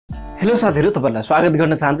Hello साथीहरु, तपाईहरुलाई स्वागत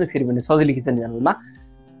गर्न चाहन्छु फेरि पनि सजिलो किचन च्यानलमा।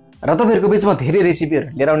 र तपाईहरुको बीचमा धेरै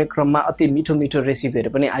रेसिपीहरु लिएर आउने क्रममा अति मिठो मिठो रेसिपीहरु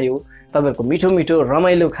पनि आयो। तपाईहरुको मिठो मिठो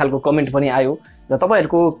रमाइलो खालको कमेन्ट पनि आयो र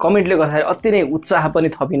तपाईहरुको कमेन्टले गर्दाखेरि अति नै उत्साह पनि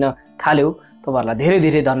थपिन थाल्यो। तपाईहरुलाई धेरै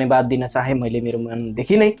धेरै धन्यवाद दिन चाहे मैले मेरो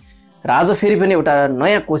मनदेखि नै। र आज फेरि पनि एउटा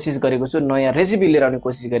नयाँ कोसिस गरेको छु, नयाँ रेसिपी लिएर आउने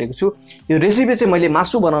कोसिस गरेको छु। यो रेसिपी चाहिँ मैले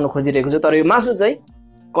मासु बनाउन खोजिरहेको छु, तर यो मासु चाहिँ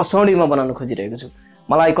कसौडीमा बनाउन खोजिरहेको छु।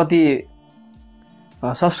 मलाई कति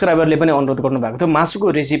सब्स्क्राइबरले पनि अनुरोध गर्नु भएको थियो मासुको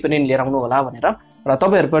रेसिपी पनि लिएर आउनु होला भनेर, र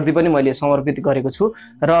तपाईहरुप्रति पनि मैले समर्पित गरेको छु।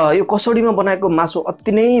 र यो कसौडीमा बनाएको मासु अति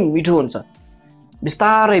नै मिठो हुन्छ।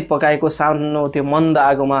 बिस्तारै पकाएको सानो त्यो मन्द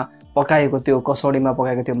आगोमा पकाएको त्यो कसौडीमा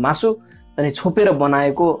पकाएको त्यो मासु अनि छोपेर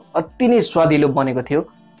बनाएको अति नै स्वादिलो बनेको थियो।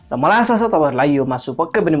 र मलाई आशा छ तपाईहरुलाई यो मासु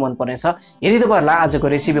पक्कै पनि मन पर्नेछ। यदि तपाईहरुलाई आजको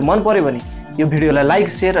रेसिपी मन पर्यो भने यो भिडियोलाई लाइक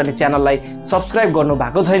शेयर अनि च्यानललाई सब्स्क्राइब गर्नु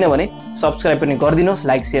भएको छैन भने सब्स्क्राइब पनि गरिदिनुस्,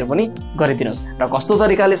 लाइक शेयर पनि गरिदिनुस्। र कस्तो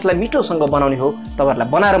तरिकाले यसलाई मिठोसँग बनाउने हो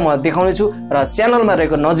तपाईहरुलाई बनाएर म देखाउने छु। र च्यानलमा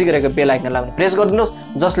रहेको नजिक रहेको बेल आइकनलाई पनि प्रेस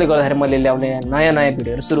गरिदिनुस्, जसले गर्दाखेरि मैले ल्याउने नयाँ नयाँ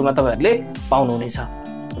भिडियोहरु सुरुमा तपाईहरुले पाउनुहुनेछ।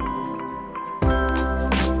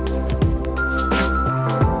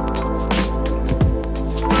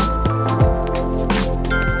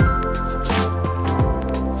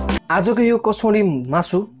 आजको यो कसौडी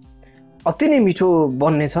मासु अति नै मिठो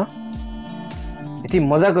बन्ने छ। यति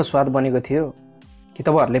मजाको स्वाद बनेको थियो कि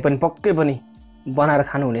तपाईहरुले पनि पक्कै पनि बनाएर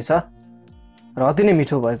खानुहुनेछ र अति नै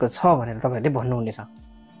मिठो भएको छ भनेर तपाईहरुले भन्नुहुनेछ।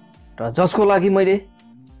 र जसको लागि मैले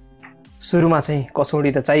सुरुमा चाहिँ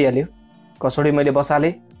कसौडी त चाहिहाल्यो। कसौडी मैले बसाले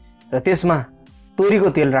र त्यसमा तोरीको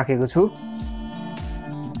तेल राखेको छु।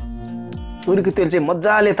 तोरीको तेल चाहिँ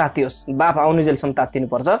मजाले तातियोस्, बाफ आउने जेलसम्म तातिनु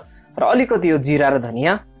पर्छ। र अलिकति यो जिरा र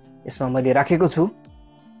धनिया यसमा मैले राखेको छु,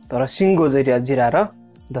 तर सिङ्गो जिरा र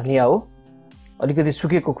धनिया हो। अलिकति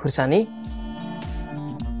सुकेको खुर्सानी,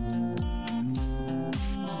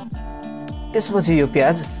 त्यसपछि यो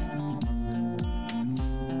प्याज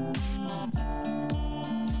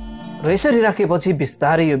र यसरी राखेपछि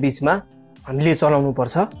बिस्तारै यो बीचमा हामीले चलाउनु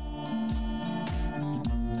पर्छ।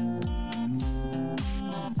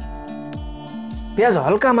 प्याज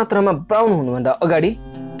हल्का मात्रामा ब्राउन हुनुभन्दा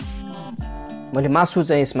अगाडि मैले मासु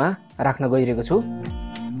चाहिँ यसमा राख्न गइरहेको छु।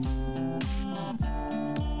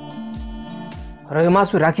 र यो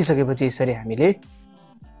मासु राखिसकेपछि यसरी हामीले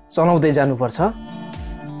चलाउँदै जानुपर्छ।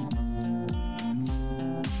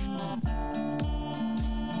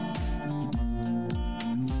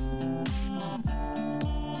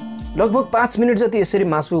 लगभग 5 मिनट जति यसरी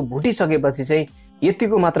मासु भुटिसकेपछि चाहिँ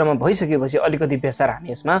यतिको मात्रामा भइसकेपछि अलिकति बेसार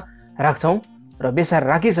हामी यसमा राख्छौं र बेसार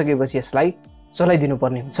राखिसकेपछि यसलाई चलाइदिनु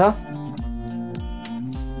पर्ने हुन्छ।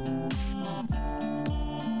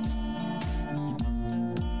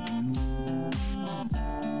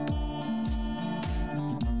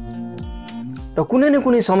 र कुनै न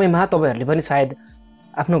कुनै समयमा तपाईहरुले पनि सायद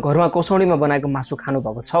आफ्नो घरमा कसौडीमा बनाएको मासु खानु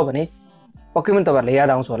भएको छ भने पक्कै पनि तपाईहरुलाई याद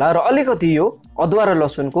आउँछ होला। र अलिकति यो अदुवा र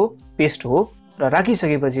लसुनको पेस्ट हो र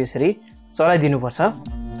राखिसकेपछि यसरी चलाइदिनु पर्छ।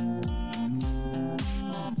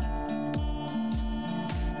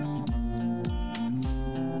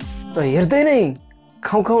 र हेर्दै नै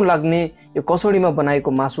खाउ खाउ लाग्ने यो कसौडीमा बनाएको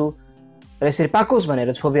मासु र यसरी पाकोस् भनेर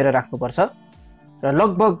छोपेर राख्नुपर्छ। र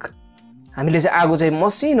लगभग हामीले चाहिँ आगो चाहिँ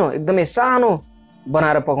मसिनो एकदमै सानो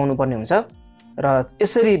बनाएर पकाउनु पर्ने हुन्छ। र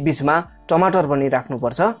यसरी बीचमा टमाटर पनि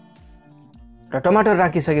राख्नुपर्छ। र टमाटर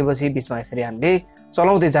राखिसकेपछि बीचमा यसरी हामीले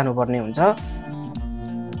चलाउँदै जानुपर्ने हुन्छ।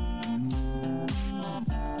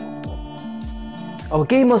 अब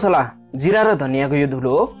केही मसला जिरा र धनियाको यो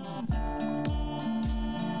धुलो हो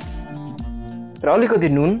र अलिकति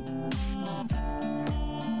नुन,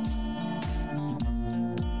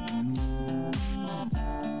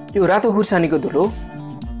 यो रातो खुर्सानीको धुलो।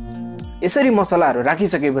 यसरी मसलाहरू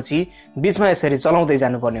राखिसकेपछि बीचमा यसरी चलाउँदै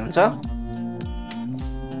जानुपर्ने हुन्छ।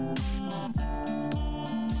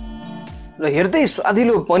 र हेर्दै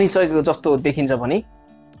स्वादिलो बनिसकेको जस्तो देखिन्छ भने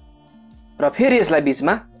र फेरि यसलाई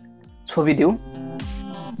बीचमा छोपिदिउँ।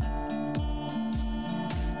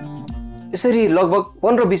 यसरी लगभग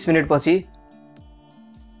 15-20 मिनट पछि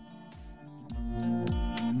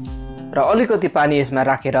र अलिकति पानी यसमा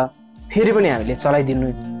राखेर फेरि पनि हामीले चलाइदिनु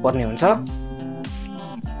पर्ने हुन्छ।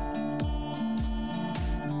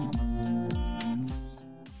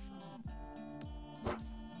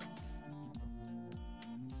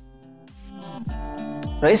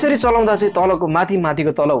 र यसरी चलाउँदा चाहिँ तलको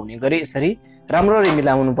माथिको तल हुने गरी यसरी राम्ररी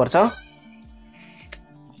मिलाउनु पर्छ।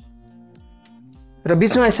 र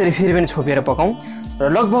बीचमा यसरी फेरि पनि छोपेर पकाउँ। र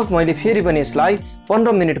लगभग मैले फेरि पनि यसलाई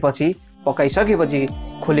 15 मिनट पछि पकाइसकेपछि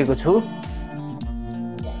खोलेको छु।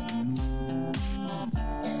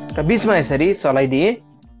 र बीचमा यसरी चलाइदिए।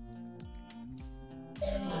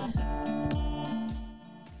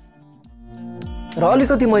 र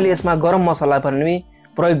अलिकति मैले यसमा गरम मसला पनि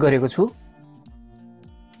प्रयोग गरेको छु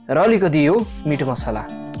र अलिकति यो मिठो मसला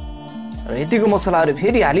र यतिको मसलाहरू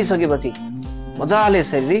फेरि हालिसकेपछि मजाले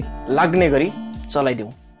यसरी लाग्ने गरी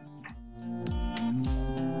चलाइदिउँ।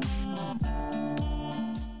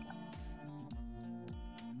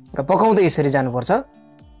 र पकाउँदै यसरी जानुपर्छ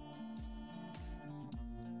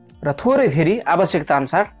र थोरै फेरि आवश्यकता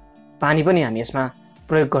अनुसार पानी पनि हामी यसमा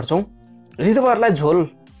प्रयोग गर्छौँ। यदि तपाईहरुलाई झोल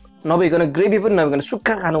नभइकन ग्रेभी पनि नभइकन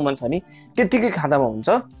सुक्खा खानु मन छ नि त्यतिकै खाँदामा हुन्छ,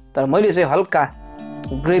 तर मैले चाहिँ हल्का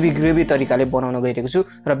ग्रेभी तरिकाले बनाउन गइरहेको छु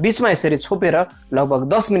र बीचमा यसरी छोपेर लगभग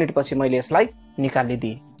 10 मिनेट पछि मैले यसलाई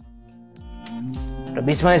निकालिदिएँ र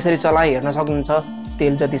बीचमा यसरी चलाए हेर्न सक्नुहुन्छ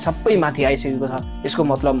तेल जति सबै माथि आइसकेको छ। यसको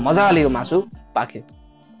मतलब मजाले यो मासु पाक्यो।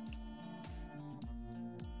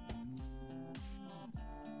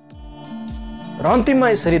 र अन्तिममा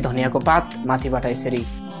यसरी धनियाको पात माथिबाट यसरी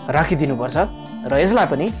राखिदिनुपर्छ र यसलाई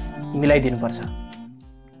पनि मिलाइदिनुपर्छ।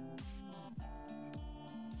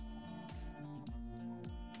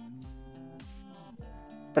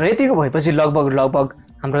 र यतिको भएपछि लगभग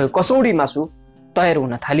हाम्रो कसौडी मासु तयार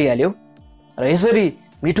हुन थालिहाल्यो र यसरी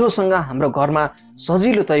मिठोसँग हाम्रो घरमा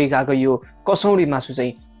सजिलो तरिकाको यो कसौडी मासु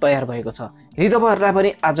चाहिँ तयार भएको छ। यदि तपाईहरुलाई पनि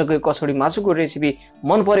आजको कसौडी मासुको रेसिपी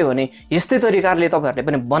मन पर्यो भने यस्तै तरिकाले तपाईहरुले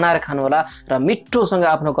पनि बनाएर खानुहोला र मिठोसँग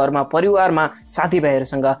आफ्नो घरमा परिवारमा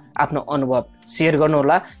साथीभाइहरुसँग आफ्नो अनुभव शेयर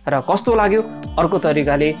गर्नुहोला र कस्तो लाग्यो अर्को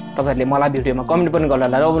तरिकाले तपाईहरुले मलाई भिडियोमा कमेन्ट पनि गर्न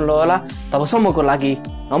नभुल्नुहोला। तबसम्मको लागि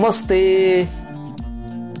नमस्ते।